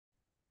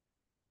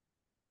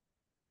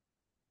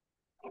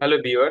Hello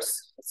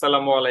viewers,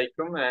 Assalamu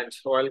alaikum and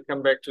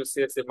welcome back to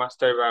CSE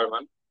Master by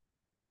Arman.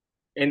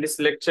 In this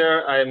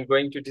lecture, I am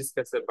going to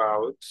discuss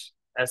about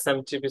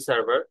SMTP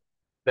server,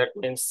 that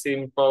means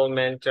Simple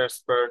Mail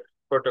Transfer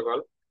Protocol.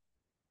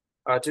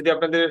 যদি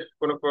আপনাদের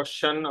কোনো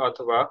question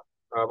অথবা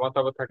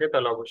মতামত থাকে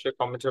তাহলে অবশ্যই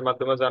কমেন্টের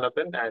মাধ্যমে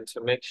জানাবেন and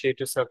make sure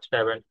to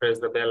subscribe and press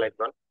the bell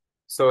icon.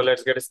 So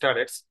let's get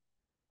started.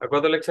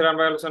 গত লেকচারে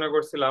আমরা আলোচনা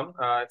করছিলাম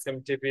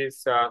এসএমটিপি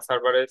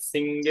সার্ভারের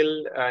সিঙ্গেল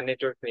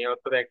নেটওয়ার্ক নিয়ে,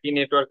 অর্থাৎ একই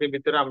নেটওয়ার্কের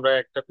ভিতরে আমরা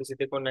একটা পিসি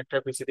থেকে অন্য একটা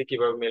পিসিতে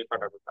কিভাবে মেল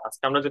পাঠাবো। তো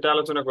আজকে আমরা যেটা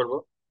আলোচনা করব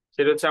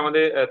সেটা হচ্ছে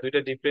আমাদের দুইটা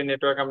ডিফারেন্ট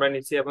নেটওয়ার্ক আমরা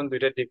নিচ্ছি এবং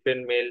দুইটা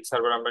ডিফারেন্ট মেল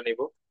সার্ভার আমরা নিব।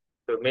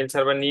 তো মেল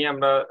সার্ভার নিয়ে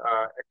আমরা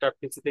একটা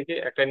পিসি থেকে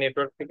একটা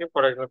নেটওয়ার্ক থেকে,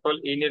 ফর এক্সাম্পল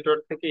এই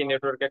নেটওয়ার্ক থেকে এই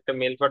নেটওয়ার্কে একটা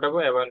মেল পাঠাবো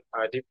এবং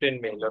ডিফারেন্ট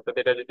মেল, অর্থাৎ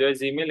এটা যদি হয়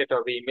জিমেল এটা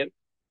হবে ইমেল,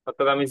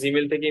 অর্থাৎ আমি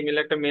জিমেল থেকে ইমেল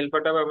একটা মেল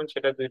পাঠাবো এবং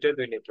সেটা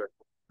দুই নেটওয়ার্ক।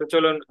 তো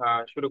চলুন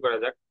শুরু করা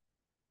যাক।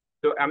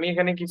 তো আমি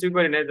এখানে কিছুই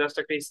করি না, জাস্ট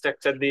একটা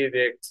স্ট্রাকচার দিয়ে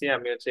দেখছি।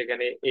 আমি হচ্ছে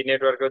এখানে এই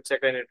নেটওয়ার্কে হচ্ছে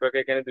একটা নেটওয়ার্কে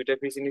এখানে দুইটা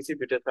পিসি নিচ্ছি,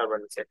 দুইটা সার্ভার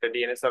নিচ্ছি, একটা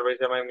ডিএনএস সার্ভার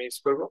হিসেবে আমি ইউজ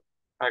করবো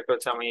আর একটা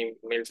হচ্ছে আমি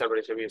মেল সার্ভার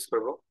হিসেবে ইউজ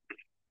করবো।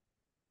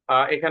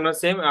 এখানেও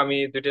সেম, আমি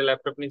দুইটা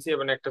ল্যাপটপ নিচ্ছি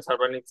এবং একটা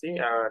সার্ভার নিচ্ছি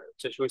আর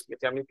হচ্ছে সুইচ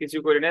নিচ্ছি। আমি কিছু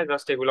করি না,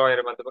 জাস্ট এগুলো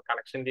ওয়্যারের মাধ্যমে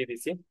কানেকশন দিয়ে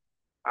দিচ্ছি।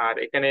 আর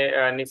এখানে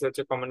নিচে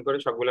হচ্ছে কমেন্ট করে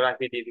সবগুলো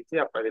আইপি দিয়ে দিচ্ছি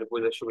আপনাদের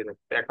বোঝার সুবিধা।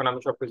 এখন আমি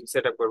সবকিছু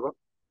সেট আপ করবো।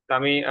 তো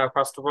আমি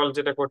ফার্স্ট অফ অল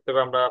যেটা করতে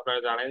হবে, আমরা আপনারা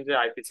জানেন যে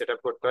আইপি সেট আপ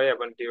করতে হয়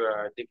এবং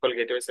ডিফল্ট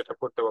গেটওয়ে সেট আপ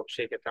করতে হবে।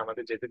 সেই ক্ষেত্রে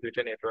আমাদের যেহেতু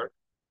দুইটা নেটওয়ার্ক,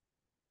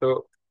 তো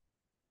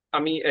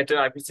আমি এটা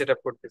আইপি সেট আপ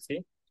করতেছি।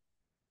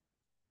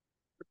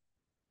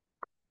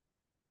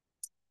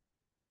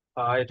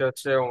 এটা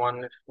হচ্ছে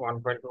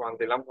 1.1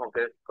 দিলাম,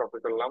 ওকে কপি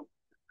করলাম।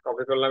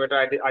 এটা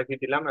আইপি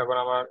দিলাম এবং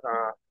আমার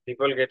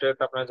ডিফল্ট গেটওয়ে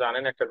তো আপনারা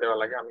জানেন একটা দেওয়া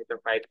লাগে, আমি এটা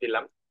 5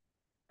 দিলাম।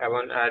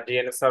 এবং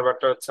ডিএনএস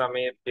সার্ভারটা হচ্ছে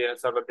আমি ডিএনএস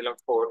সার্ভার দিলাম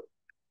 4।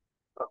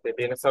 ওকে,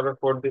 ডিএনএস সার্ভার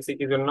 4 দিছি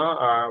কি জন্য?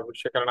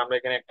 অবশ্যই কারণ আমরা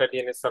এখানে একটা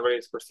ডিএনএস সার্ভার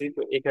ইউজ করছি,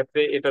 তো এই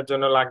ক্ষেত্রে এটার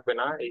জন্য লাগবে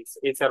না,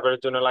 এই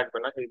সার্ভারের জন্য লাগবে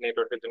না, এই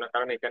নেটওয়ার্কের জন্য,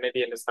 কারণ এখানে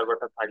ডিএনএস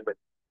সার্ভারটা থাকবে।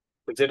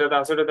 তো যেটাতে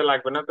আছে ওটাতে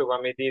লাগবে না, তবু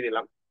আমি দিয়ে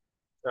দিলাম।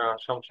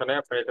 সমস্যা নেই,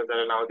 আপনি এটা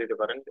চাইলে নাও দিতে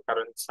পারেন,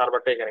 কারণ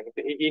সার্ভারটা এখানে,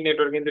 কিন্তু এই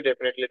নেটওয়ার্ক কিন্তু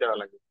ডেফিনেটলি দেওয়া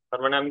লাগবে।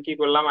 তার মানে আমি কি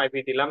করলাম, আইপি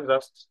দিলাম,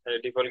 জাস্ট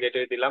ডিফল্ট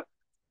গেটওয়ে দিলাম।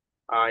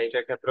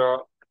 এটার ক্ষেত্রে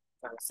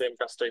সেম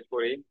কাজটাই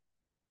করি।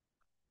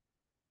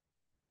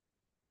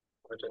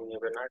 ওটা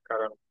নেবে না,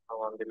 কারণ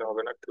ওয়ান দিলে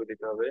হবে না, টু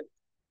দিতে হবে।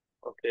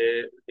 ওকে,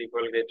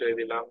 ডিফল্ট গেটওয়ে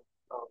দিলাম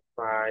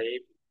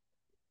 5,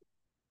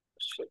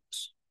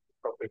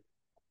 কপি,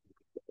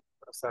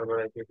 সার্ভার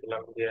আইপি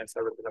দিলাম, ডিএনএস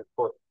সার্ভার দিলাম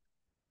 4।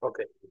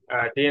 ওকে,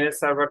 ডিএনএস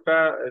সার্ভারটা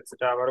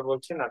যেটা আবার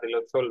বলছি, না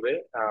দিলেও চলবে,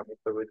 আমি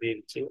তবে দিয়ে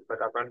দিচ্ছি, বাট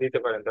আপনারা দিতে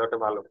পারেন, দেওয়াটা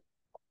ভালো,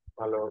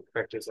 ভালো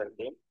প্র্যাকটিস আর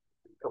কি।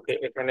 ওকে,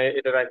 এখানে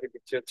এটার আইপি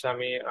দিচ্ছি হচ্ছে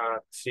আমি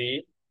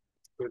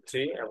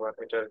 323, এবং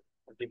এটার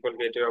ডিফল্ট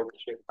গেটওয়ে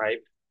অবশ্যই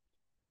 5,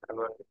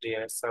 এবং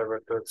ডিএনএস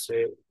সার্ভারটা হচ্ছে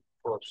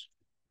 4।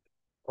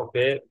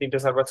 ওকে, তিনটে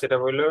সার্ভার সেটা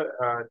হলো।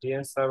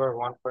 ডিএনএস সার্ভার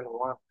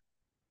 1.1,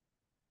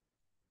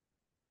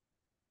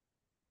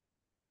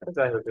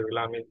 যাই হোক এগুলো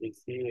আমি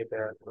দিচ্ছি, এটা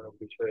কোনো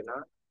বিষয় না।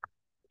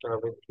 এটা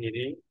হবে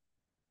 3,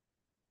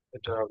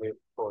 এটা হবে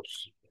 4,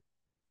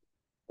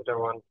 এটা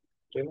 1.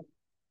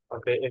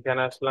 ওকে,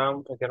 এখানে আসলাম,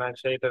 এখানে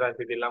এসে এটা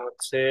রাখি দিলাম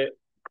হচ্ছে,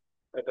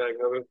 এটা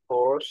হবে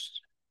 4,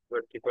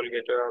 ট্রিপল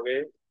গেটওয়ে হবে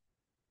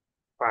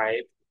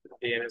 5,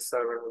 ডিএনএস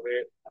সার্ভার হবে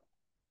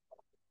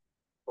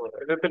 4।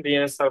 এটা তো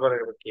ডিএনএস সার্ভার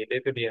হবে কি,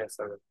 এটাই তো ডিএনএস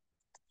সার্ভার,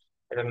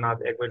 এটা না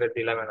একবার এটা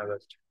দিলাম না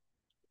জাস্ট।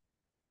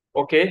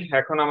 ওকে,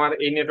 এখন আমার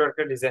এই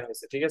নেটওয়ার্কের ডিজাইন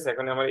হয়েছে, ঠিক আছে।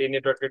 এখন আমার এই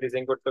নেটওয়ার্কের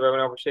ডিজাইন করতে হবে,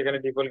 মানে অবশ্যই এখানে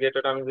ডিফল্ট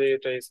গেটওয়েটা আমি যে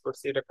এটা ইউজ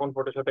করছি এটা কোন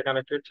পোর্টের সাথে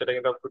কানেক্টেড সেটা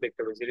কিন্তু আপনাকে দেখতে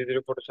হবে,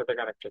 00 পোর্টের সাথে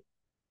কানেক্টেড।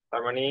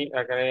 তার মানে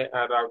এখানে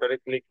রাউটারে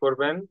ক্লিক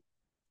করবেন,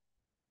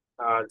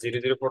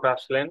 00 পোর্টে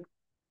আসলেন,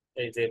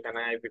 এই যে এখানে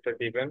আইপিটা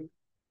দিবেন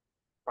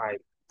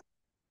 5।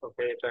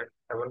 ওকে, এটা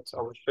এবং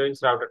অবশ্যই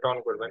রাউটারটা অন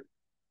করবেন।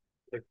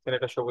 দেখছেন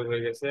এটা সবুজ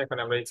হয়ে গেছে, এখন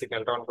আমরা এই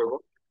সিগন্যালটা অন করবো।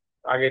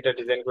 আগে এটা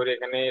ডিজাইন করি,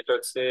 এখানে এটা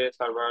হচ্ছে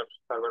সার্ভার,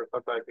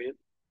 কত আইপি,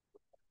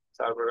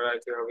 সার্ভারের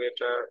আইপি হবে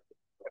এটা,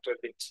 এটা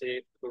দিচ্ছি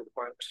 2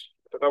 পয়েন্ট।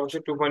 এটা তো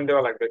অবশ্যই 2 পয়েন্ট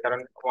দেওয়া লাগবে, কারণ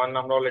 1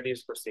 আমরা অলরেডি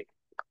ইউজ করছি।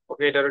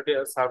 ওকে, এটার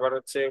সার্ভার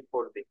হচ্ছে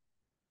 4 দিই,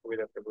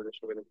 সুবিধার্থে বুঝে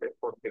সুবিধার্থে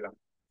 4 দিলাম,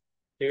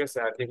 ঠিক আছে।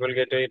 আর ডিফল্ট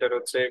গেটে এটার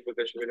হচ্ছে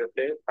বুঝে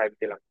সুবিধার্থে 5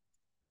 দিলাম।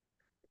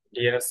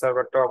 ডিএনএস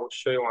সার্ভারটা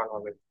অবশ্যই 1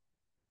 হবে,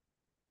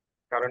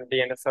 কারণ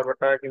ডিএনএস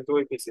সার্ভারটা কিন্তু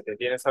ওই পিসিতে,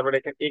 ডিএনএস সার্ভার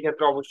এখানে এই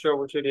ক্ষেত্রে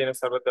অবশ্যই ডিএনএস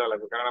সার্ভার দেওয়া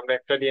লাগবে, কারণ আমরা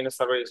একটা ডিএনএস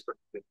সার্ভার ইউজ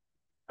করতেছি।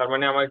 তার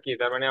মানে আমার কি,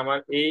 তার মানে আমার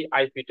এই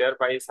আইপিটার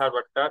বা এই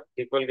সার্ভারটা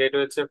ডিফল্ট গেট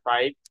হচ্ছে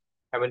 5,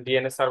 এবং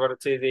ডিএনএস সার্ভার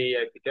হচ্ছে এই যে এই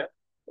আইপিটা,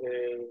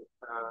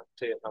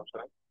 ঠিক আছে সমস্যা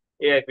নাই,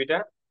 এই আইপিটা,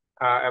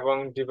 এবং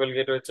ডিফল্ট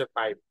গেট হচ্ছে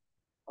 5।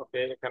 ওকে,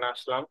 এখানে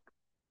আসলাম,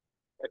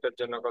 এটার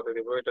জন্য কত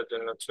দিব, এটার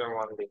জন্য হচ্ছে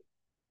 1 দিব,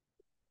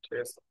 ঠিক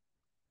আছে।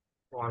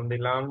 1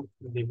 দিলাম,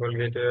 ডিফল্ট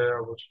গেটে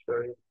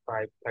অবশ্যই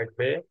 5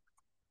 থাকবে,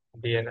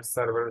 ডিএনএস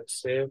সার্ভার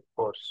হচ্ছে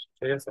 4,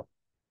 ঠিক আছে।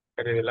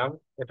 কেটে দিলাম,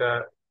 এটা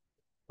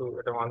 2,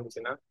 এটা 1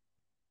 দিছি না,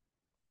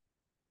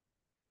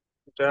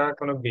 এটা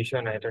কোনো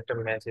বিষয় না, এটা একটা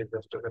মেসেজ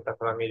জাস্ট,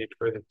 তারপর আমি এডিট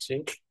করে দিচ্ছি,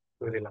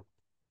 করে দিলাম।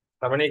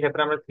 তার মানে এই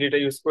ক্ষেত্রে আমরা 3টা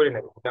ইউজ করি না,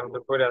 এটা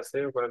আমাদের করে আছে,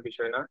 কোনো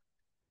বিষয় না,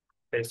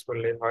 টেস্ট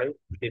করলে হয়।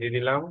 3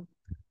 দিলাম,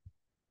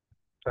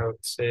 এটা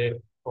হচ্ছে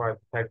ওয়ার্ড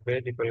থাকবে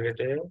ডিফল্ট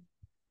গেটে,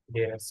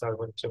 ডিএনএস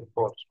সার্ভার হচ্ছে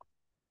 4।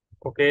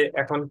 ওকে,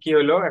 এখন কি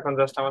হলো, এখন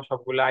জাস্ট আমার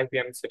সবগুলো আইপি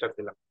আমি সেট আপ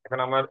দিলাম। এখন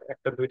আমার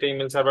একটা দুইটা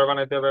ইমেল সার্ভার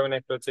বানাইতে হবে, মানে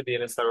একটা হচ্ছে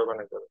ডিএনএস সার্ভার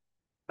বানাইতে হবে।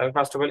 আমি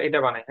ফার্স্ট অফ অল এটা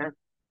বানাই, হ্যাঁ।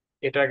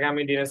 এটাকে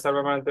আমি ডিএনএস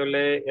সার্ভার বানাতে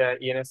হলে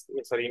ইএনএস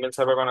সরি ইমেল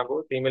সার্ভার বানাবো।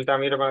 তো ইমেলটা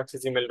আমি এটা বানাচ্ছি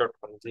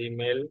জিমেল.com,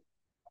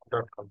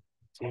 জিমেল.com,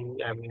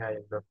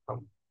 জিএমইআইএল.com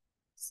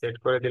সেট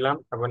করে দিলাম।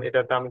 এবং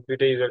এটাতে আমি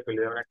দুইটা ইউজার পেলি,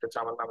 যেমন একটা হচ্ছে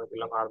আমার নামে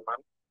দিলাম আরমান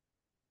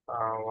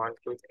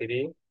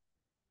 123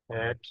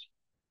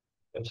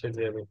 এসে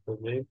যাবে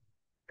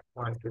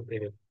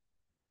 123।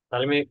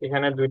 তাহলে আমি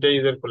এখানে দুইটা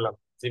ইউজার করলাম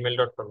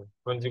জিমেল.com এ,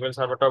 এবং জিমেল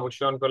সার্ভারটা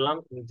অবশ্যই অন করলাম।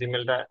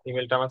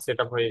 ইমেলটা আমার সেট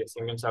আপ হয়ে গেছে,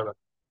 ইমেল সার্ভার।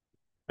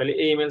 তাহলে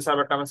এই ইমেল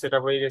সার্ভারটা আমার সেট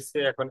আপ হয়ে গেছে,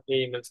 এখন এই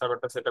ইমেল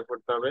সার্ভারটা সেট আপ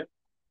করতে হবে।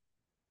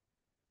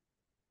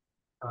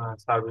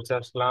 সার্ভিসে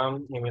আসলাম,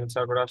 ইমেল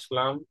সার্ভার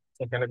আসলাম,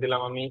 এখানে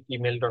দিলাম আমি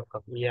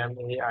ইমেল.com,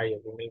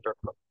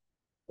 ইমেল.com,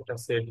 এটা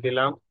সেট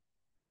দিলাম।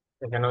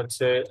 এখানে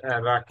হচ্ছে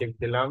রাকিব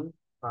দিলাম,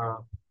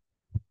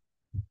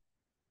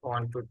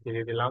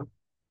 123 দিলাম।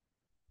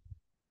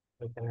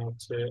 এখানে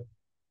হচ্ছে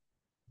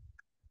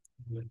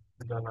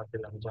জানা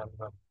দিলাম,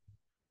 জানলাম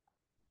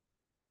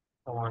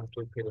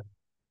 123।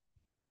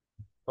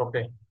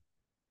 ওকে,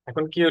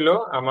 এখন কি হলো,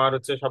 আমার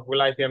হচ্ছে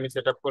সবগুলো আইপি আমি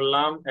সেট আপ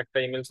করলাম, একটা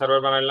ইমেল সার্ভার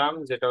বানাইলাম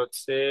যেটা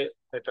হচ্ছে,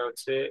 এটা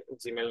হচ্ছে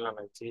জিমেল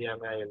নামে,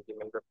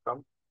 জিমেল.com।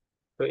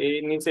 তো এই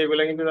নিচে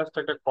এগুলা কিন্তু জাস্ট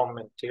একটা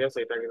কমেন্ট, ঠিক আছে,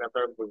 এটা কিন্তু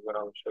আপনারা বুঝবেন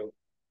অবশ্যই।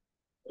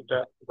 এটা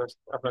জাস্ট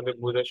আপনাদের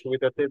বোঝার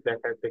সুবিধাতে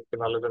দেখায়, দেখতে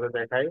ভালো করে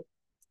দেখায়।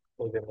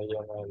 এই যে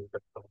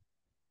জিমেল.com।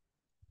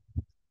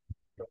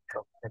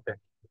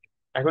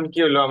 এখন কি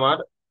হলো আমার,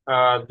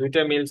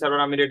 দুইটা মেল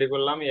সার্ভার আমি রেডি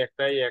করলাম, এই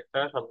একটা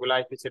সবগুলো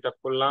আইপি সেট আপ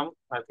করলাম,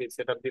 আইপি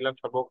সেট আপ দিলাম,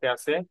 সব ওকে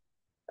আছে।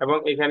 এবং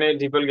এখানে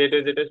ডিপল গেটে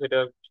যেটা সেটা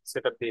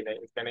সেট আপ দিই নাই,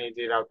 এখানে এই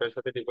যে রাউটারের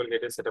সাথে ডিপল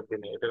গেটের সেট আপ দিই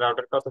নাই। এটা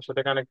রাউটার কত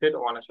সাথে কানেক্টেড,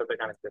 ওয়ানের সাথে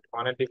কানেক্টেড,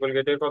 ওয়ানের ডিপল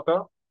গেটের কত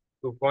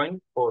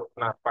 2.4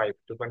 না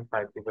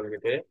 2.5 ডিপল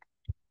গেটে।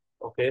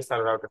 ওকে,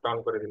 সার্ভার রাউটারটা অন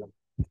করে দিলাম।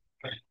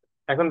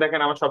 এখন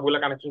দেখেন আমার সবগুলো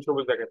কানেকশন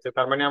সবুজ দেখাচ্ছে,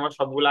 তার মানে আমার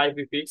সবগুলো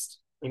আইপি ফিক্সড,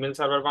 ইমেল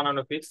সার্ভার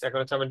বানানো ফিক্সড। এখন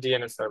হচ্ছে আমার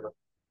ডিএনএস সার্ভার।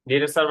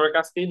 ডিএনএস সার্ভার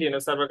কাজ কি,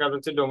 ডিএনএস সার্ভার কাজ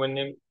হচ্ছে ডোমেন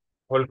নেম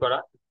হোল্ড করা।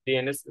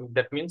 DNS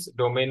that means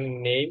domain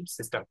name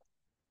system.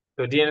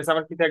 তো ডিএনএস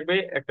আমার কি থাকবে,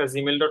 একটা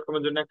জিমেল.com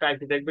এর জন্য একটা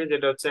আইপি থাকবে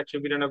যেটা হচ্ছে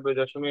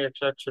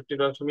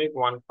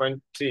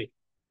 192.168.1.3।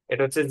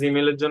 এটা হচ্ছে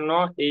জিমেলের জন্য,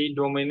 এই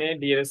ডোমেনে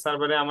ডিএনএস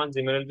সার্ভারে আমার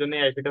জিমেলের জন্য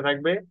আইপিটা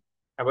থাকবে,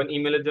 এবং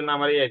ইমেলের জন্য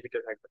আমার এই আইপিটা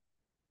থাকবে।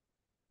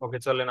 ওকে,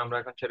 চলেন আমরা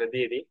এখন সেটা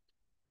দিয়ে দিই।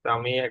 তো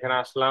আমি এখানে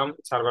আসলাম,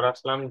 সার্ভার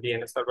আসলাম,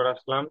 ডিএনএস সার্ভার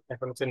আসলাম।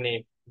 এখন হচ্ছে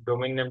নেম,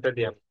 ডোমেইন নেমটা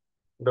দিলাম।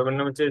 ডোমেইন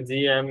নেম হচ্ছে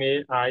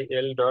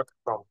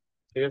gmail.com,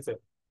 ঠিক আছে।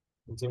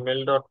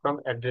 gmail.com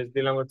অ্যাড্রেস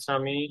দিলাম হচ্ছে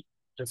আমি,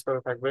 অ্যাড্রেস কত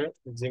থাকবে,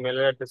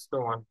 জিমেলের অ্যাড্রেস তো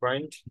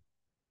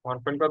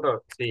 1.1 কত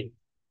 3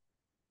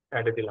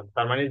 অ্যাডে দিলাম।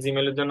 তার মানে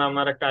জিমেলের জন্য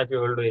আমার একটা আইপি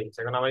হোল্ড হয়ে গেছে।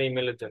 এখন আমার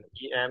ইমেলের জন্য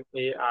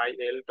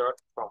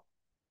email.com,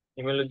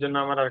 ইমেলের জন্য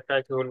আমার আরেকটা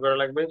আইপি হোল্ড করা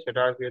লাগবে, সেটা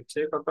আইপি হচ্ছে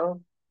কত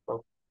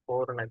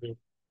 4 নাকি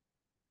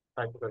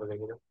 5 কত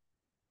দেখি,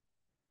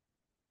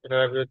 এটা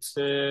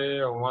হচ্ছে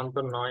 1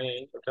 তো নয়,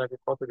 এটা আগে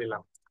কত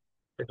দিলাম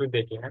একটু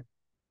দেখি, হ্যাঁ।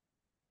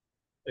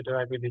 এটা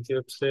আগে দিচ্ছি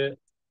হচ্ছে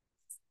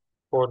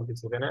 4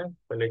 দিচ্ছি, তাই না?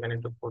 তাহলে এখানে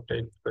একটু 4টা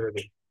এডিট করে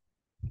দিই।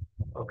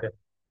 ওকে,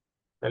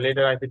 তাহলে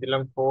এটা আইপি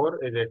দিলাম 4,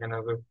 এই যে এখানে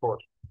হবে 4।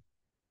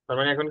 তার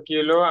মানে এখন কি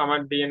হলো, আমার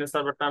ডিএনএস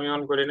সার্ভারটা আমি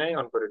অন করি নাই,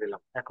 অন করে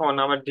দিলাম। এখন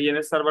আমার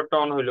ডিএনএস সার্ভারটা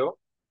অন হলো,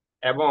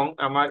 এবং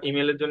আমার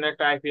ইমেলের জন্য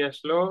একটা আইপি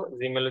আসলো,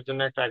 জিমেলের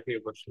জন্য একটা আইপি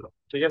বসলো,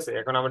 ঠিক আছে।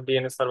 এখন আমার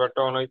ডিএনএস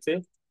সার্ভারটা অন হয়েছে।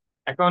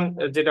 এখন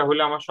যেটা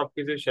হলো, আমার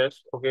সবকিছু শেষ,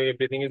 ওকে,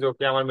 এভরিথিং ইজ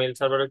ওকে। আমার মেল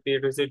সার্ভারও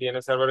ক্রিয়েট হয়েছে,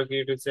 ডিএনএস সার্ভারও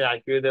ক্রিয়েট হয়েছে,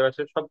 আইপিও দেওয়া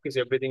আছে, সবকিছু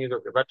এভরিথিং ইজ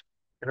ওকে। বাট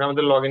এখন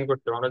আমাদের লগ ইন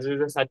করতে হবে। আমরা যে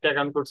সাইটটা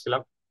অ্যাকাউন্ট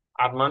করছিলাম,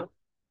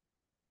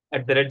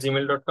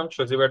 arman@gmail.com,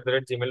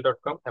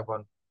 সজীব@gmail.com, এবং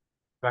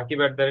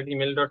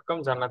রাকিব@email.com,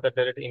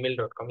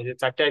 জান্নাত@email.com, এই যে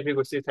চারটে আইপি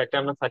করছি, চারটে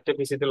আমরা চারটে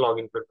পিসিতে লগ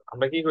ইন করবো।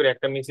 আমরা কি করি,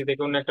 একটা পিসি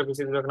থেকে অন্য একটা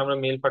পিসিতে যখন আমরা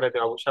মেল পাঠাতে,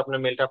 অবশ্যই আপনার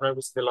মেলটা আপনার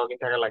পিসিতে লগ ইন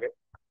থাকা লাগে।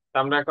 তো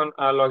আমরা এখন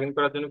লগ ইন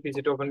করার জন্য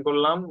পিসিটা ওপেন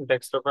করলাম,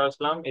 ডেস্কটপে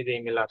আসলাম, এই যে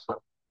ইমেল আসলাম।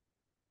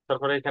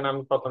 তারপরে এখানে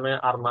আমি প্রথমে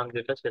আরমান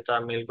যেটা সেটা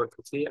মেল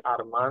করতেছি,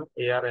 আরমান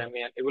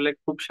ARMAN, এগুলো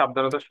খুব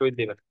সাবধানতার সহিত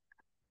দিবেন,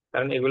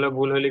 কারণ এগুলো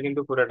ভুল হলে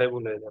কিন্তু পুরাটাই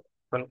ভুল হয়ে যাবে।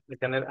 এখন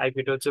এখানে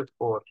আইপিটা হচ্ছে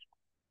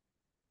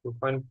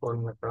 2.4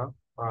 মতো,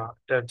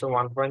 এটা হচ্ছে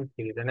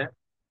 1.3, তাই না?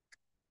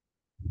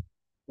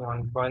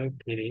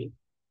 1.3,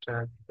 এটা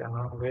কেন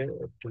হবে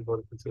একটু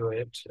বলতেছি,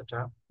 ওয়েট। এটা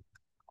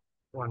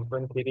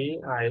 1.3,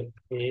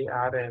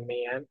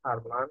 ARMAN,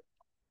 আরমান,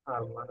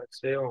 আরমান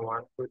হচ্ছে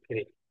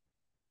 123।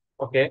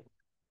 ওকে,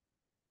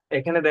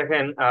 এখানে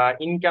দেখেন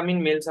incoming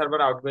mail server,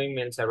 outgoing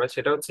mail server,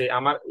 সেটা হচ্ছে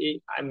আমার এই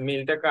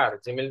মেলটা কার,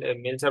 জিমেল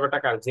মেল সার্ভারটা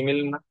কার, জিমেল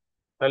না?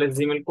 তাহলে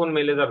জিমেল কোন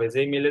মেলে যাবে,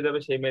 যেই মেলে যাবে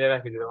সেই মেলে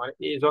রাখি দিবে। মানে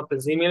এই যত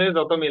জিমেলের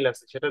যত মেল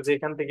আছে সেটা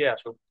যেখান থেকে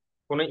আসুক,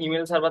 কোনো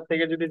ইমেল সার্ভার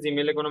থেকে যদি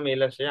জিমেলে কোনো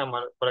মেল আসে,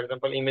 আমার ফর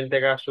এক্সাম্পল ইমেল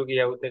থেকে আসুক,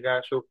 ইয়াহু থেকে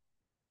আসুক,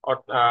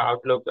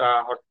 আউটলুক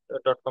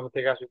 .com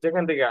থেকে আসুক,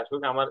 যেখান থেকে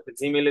আসুক, আমার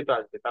জিমেলে তো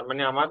আসবে। তার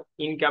মানে আমার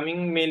ইনকামিং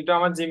মেলটা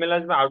আমার জিমেল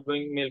আসবে,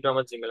 আউটগোয়িং মেলটা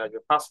আমার জিমেল আসবে।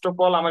 ফার্স্ট অফ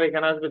অল আমার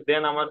এখানে আসবে,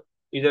 দেন আমার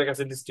ইউজার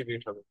কাছে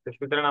ডিস্ট্রিবিউট হবে। তো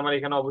সুতরাং আমার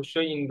এখানে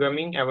অবশ্যই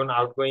ইনকামিং এবং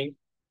আউটগোয়িং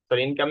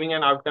সরি, ইনকামিং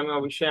এন্ড আউটকামিং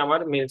অবশ্যই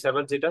আমার মেল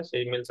সার্ভার যেটা,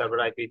 সেই মেল সার্ভার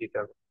আইপি দিতে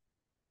হবে।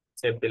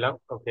 সেভ দিলাম।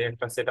 ওকে,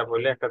 একটা সেট আপ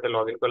হলে একটাতে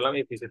লগ ইন করলাম,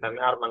 এই পিসিতে আমি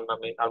আরমান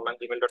নামে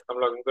arman@gmail.com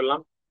লগ ইন করলাম।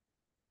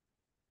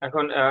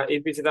 এখন এই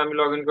পিসিতে আমি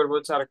লগ ইন করবো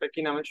হচ্ছে আরেকটা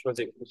কি নামে,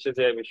 সজীব,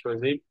 SAJIB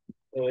সজীব,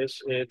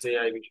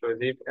 SAJIB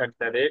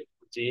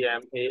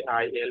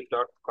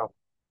সজীব@gmail.com।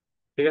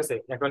 ঠিক আছে,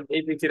 এখন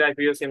এই পিসির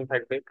আইপিও সেম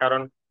থাকবে,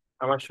 কারণ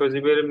আমার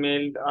সজীবের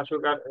মেল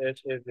আসুক আর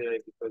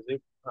SAJIB সজীব।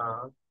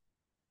 আহ,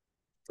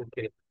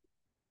 okay।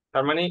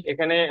 তার মানে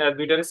এখানে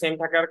দুইটারই সেম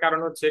থাকার কারণ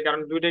হচ্ছে,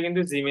 কারণ দুইটা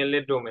কিন্তু জিমেল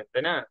এর ডোমেন,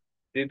 তাই না?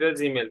 দুইটা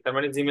জিমেল, তার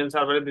মানে জিমেল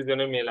সার্ভারে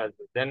দুজনের মেল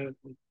আসবে, দেন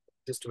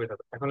ডিস্ট্রিবিউট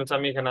হবে। এখন হচ্ছে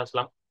আমি এখানে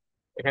আসলাম,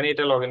 এখানে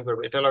এটা লগ ইন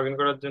করবো। এটা লগ ইন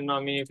করার জন্য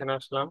আমি এখানে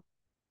আসলাম,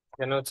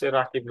 এখানে হচ্ছে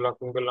রাকিব লগ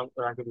ইন করলাম।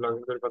 রাকিব লগ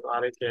ইন করে কত,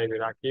 RAKIB,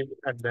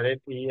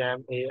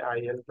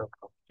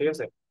 rakib@email.com। ঠিক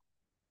আছে,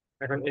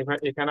 এখন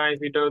এখানে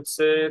আইপিটা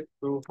হচ্ছে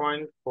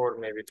 2.4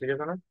 মেবি, ঠিক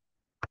আছে না?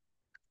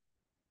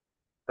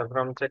 তারপর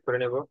আমি চেক করে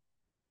নেবো,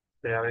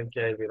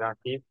 RAKIB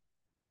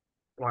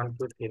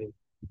rakib123।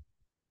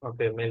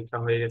 ওকে, মেলটা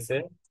হয়ে গেছে।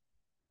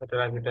 এটা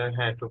আইপিটা,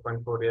 হ্যাঁ,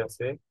 2.4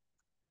 আছে,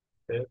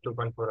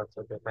 2.4 আছে,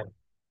 ওকে ফাইন।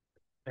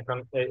 এখন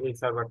এই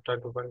সার্ভারটা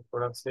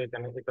 2.4 আছে,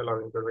 এখানে এটা লগ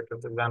ইন করবে, এটা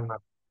হচ্ছে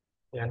জান্নাত,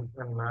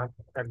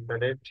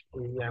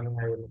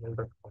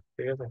 জান্নাত@email.com।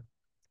 ঠিক আছে,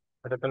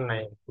 এটা তো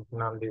নাই,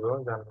 নাম দিব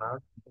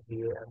জান্নাত,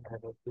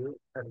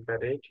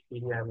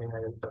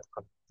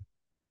 জান্নাত@email.com।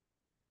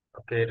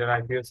 ওকে, এটার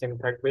আইপিও সেম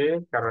থাকবে,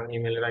 কারণ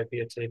ইমেলের আইপি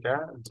হচ্ছে এটা,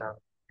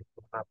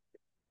 জান্নাত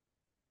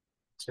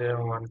হচ্ছে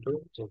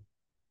 123।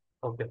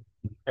 ওকে,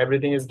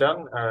 everything is done.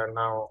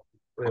 Now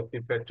we are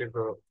prepared to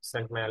go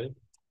send mail.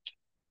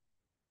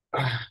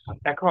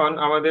 এখন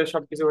আমাদের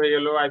সবকিছু হয়ে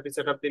গেল, আইপি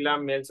সেটআপ দিলাম,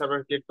 মেল সার্ভার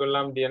ক্রিয়েট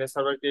করলাম, ডিএনএস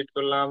সার্ভার ক্রিয়েট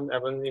করলাম,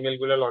 এবং ইমেল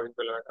গুলো লগ ইন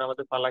করলাম। এখন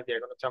আমাদের পালা কি,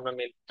 এখন হচ্ছে আমরা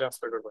মেল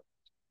ট্রান্সফার করবো।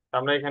 তো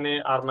আমরা এখানে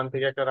আরমান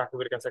থেকে একটা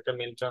রাকিবের কাছে একটা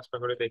মেল ট্রান্সফার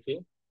করে দেখি।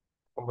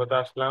 সম্ভবত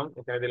আসলাম,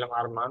 এখানে দিলাম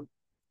আরমান।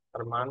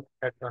 আরমান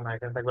না,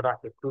 এখানে থাকবে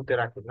রাকিব, টুতে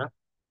রাকিব না,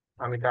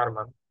 আমি তো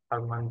আরমান,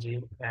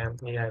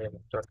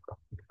 arman@gmail.com।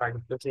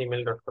 রাকিব হচ্ছে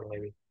email.com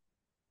মেবি,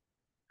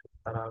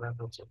 তাহলে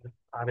হচ্ছে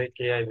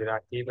RAKIB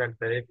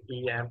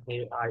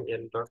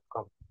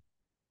rakib@email.com।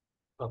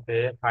 ওকে,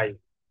 হাই,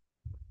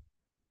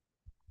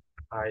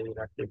 হাই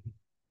রাকিব,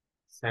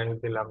 সেন্ড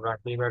দিলাম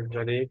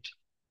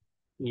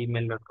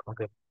rakib@email.com।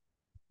 ওকে,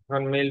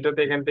 এখন মেলটা তো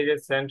এখান থেকে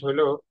সেন্ড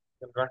হলো,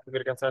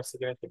 রাকিবের কাছে আসছে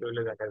কিনা সেটা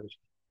হলে দেখার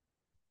বিষয়।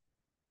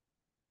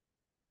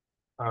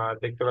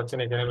 দেখতে পাচ্ছেন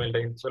এখানে মেলটা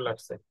কিন্তু চলে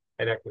আসছে,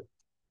 এই রাকিব।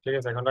 ঠিক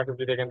আছে, এখন রাকিব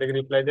যদি এখান থেকে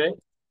রিপ্লাই দেয়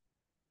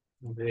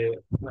যে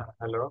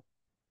হ্যালো,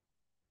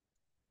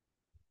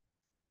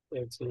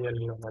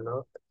 হ্যালো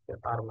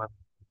আরমান,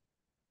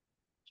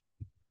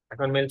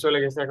 এখন মেল চলে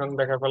গেছে। এখন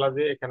দেখা ফেলা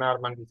যে এখানে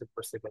আরমান রিসিভ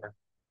করছে কিনা।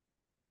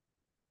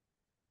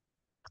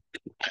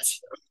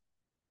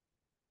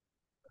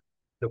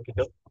 দুঃখিত।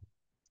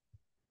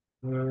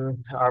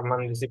 আরমান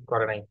রিসিভ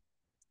করে নাই,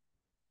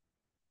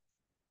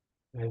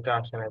 মেলটা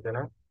আসে নাই, তাই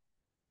না?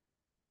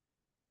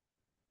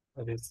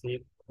 রিসিভ,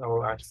 ও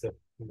আসছে,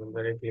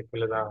 বুলবারে ক্লিক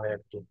করলে দেওয়া হয়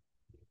আর কি।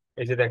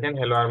 এই যে দেখেন,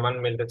 হ্যালো আরমান,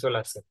 মেলটা চলে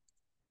আসছে।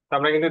 তো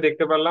আমরা কিন্তু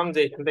দেখতে পারলাম যে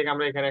এখান থেকে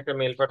আমরা এখানে একটা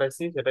মেল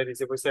পাঠাইছি, সেটা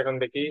রিসিভ হয়েছে। এখন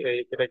দেখি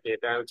এটা কি,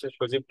 এটা হচ্ছে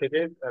সজীব থেকে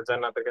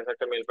জান্নাতের কাছে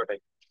একটা মেল পাঠাই।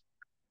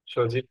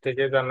 সজীব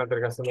থেকে জান্নাতের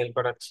কাছে মেল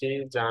পাঠাচ্ছি,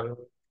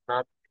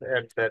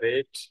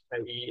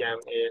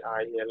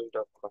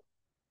 জান্নাত@email.com।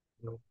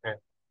 হ্যাঁ,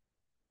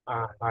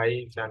 হাই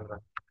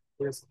জান্নাত।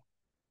 ঠিক আছে,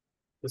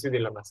 কিছু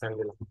দিলাম না, সেন্ড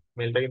দিলাম,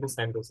 মেলটা কিন্তু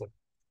সেন্ড হয়েছে।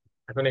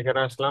 এখন এখানে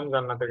আসলাম,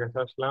 জান্নাতের কাছে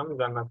আসলাম,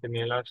 জান্নাতের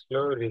মেল আসলো,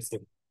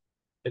 রিসিভ।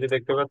 এই যে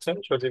দেখতে পাচ্ছেন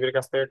সজীবের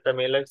কাছ থেকে একটা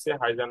মেল আসছে,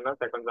 হাই জান্নাত।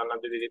 এখন জান্নাত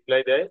যদি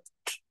রিপ্লাই দেয়,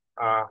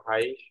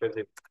 হাই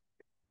সজীব,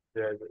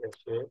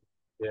 এসে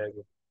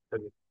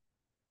সজীব।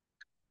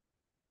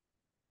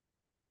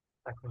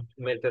 এখন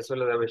মেলটা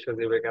চলে যাবে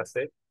সজীবের কাছে।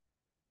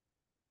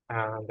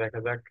 দেখা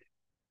যাক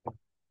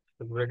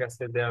সজীবের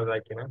কাছে দেওয়া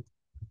যায় কিনা।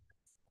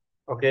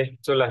 ওকে,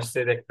 চলে আসছে,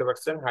 দেখতে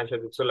পাচ্ছেন, হাই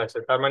সজীব চলে আসছে।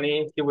 তার মানে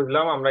কি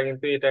বুঝলাম আমরা,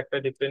 কিন্তু এটা একটা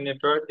ডিফারেন্ট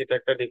নেটওয়ার্ক, এটা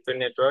একটা ডিফারেন্ট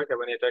নেটওয়ার্ক,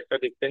 এবং এটা একটা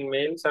ডিফারেন্ট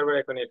মেইল সার্ভার,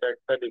 এখন এটা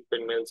একটা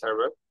ডিফারেন্ট মেইল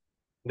সার্ভার।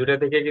 দুটা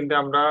থেকে কিন্তু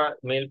আমরা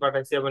মেইল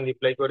পাঠাইছি এবং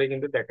রিপ্লাই করে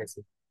কিন্তু দেখাইছি।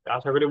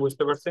 আশা করি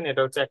বুঝতে পারছেন,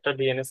 এটা হচ্ছে একটা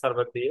ডিএনএস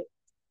সার্ভার দিয়ে।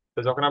 তো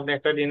যখন আপনি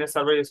একটা ডিএনএস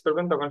সার্ভার ইউজ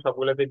করবেন, তখন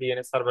সবগুলোতে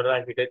ডিএনএস সার্ভারের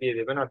আইপিটা দিয়ে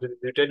দিবেন, আর যদি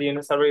দুইটা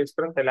ডিএনএস সার্ভার ইউজ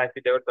করেন তাহলে আইপি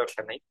দেওয়ার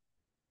দরকার নেই।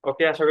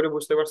 ওকে, আশা করি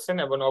বুঝতে পারছেন,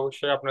 এবং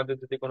অবশ্যই আপনাদের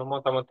যদি কোনো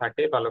মতামত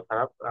থাকে, ভালো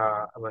খারাপ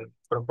এবং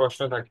কোনো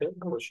প্রশ্ন থাকে,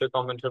 অবশ্যই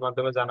কমেন্টের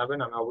মাধ্যমে জানাবেন,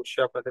 আমি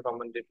অবশ্যই আপনাদের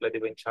কমেন্ট রিপ্লাই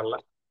দিব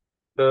ইনশাল্লাহ।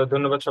 তো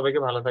ধন্যবাদ সবাইকে,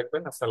 ভালো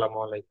থাকবেন, আসসালামু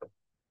আলাইকুম।